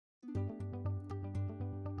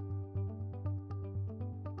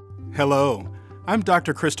Hello, I'm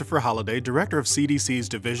Dr. Christopher Holliday, Director of CDC's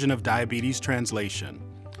Division of Diabetes Translation.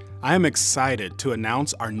 I am excited to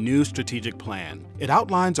announce our new strategic plan. It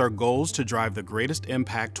outlines our goals to drive the greatest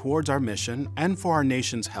impact towards our mission and for our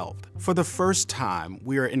nation's health. For the first time,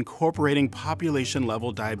 we are incorporating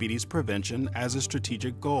population-level diabetes prevention as a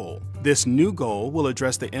strategic goal. This new goal will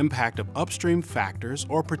address the impact of upstream factors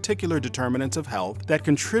or particular determinants of health that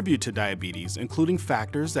contribute to diabetes, including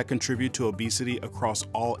factors that contribute to obesity across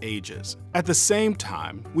all ages. At the same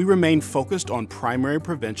time, we remain focused on primary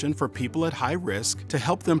prevention for people at high risk to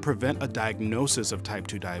help them prevent a diagnosis of type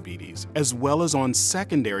 2 diabetes, as well as on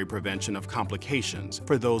secondary prevention of complications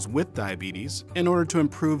for those with diabetes in order to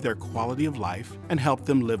improve their quality of life and help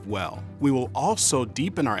them live well. We will also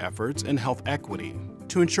deepen our efforts in health equity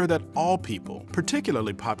to ensure that all people,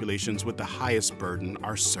 particularly populations with the highest burden,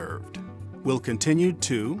 are served. We'll continue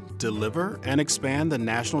to deliver and expand the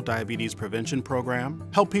National Diabetes Prevention Program,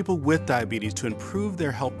 help people with diabetes to improve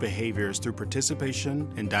their health behaviors through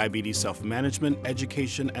participation in diabetes self-management,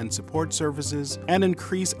 education, and support services, and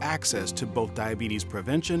increase access to both diabetes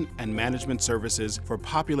prevention and management services for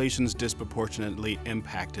populations disproportionately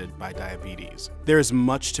impacted by diabetes. There is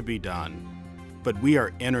much to be done, but we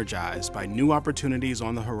are energized by new opportunities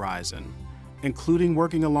on the horizon, including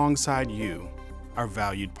working alongside you, our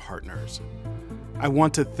valued partners. I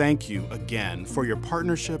want to thank you again for your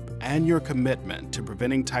partnership and your commitment to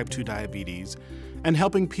preventing type 2 diabetes and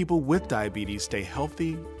helping people with diabetes stay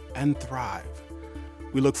healthy and thrive.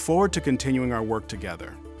 We look forward to continuing our work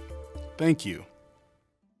together. Thank you.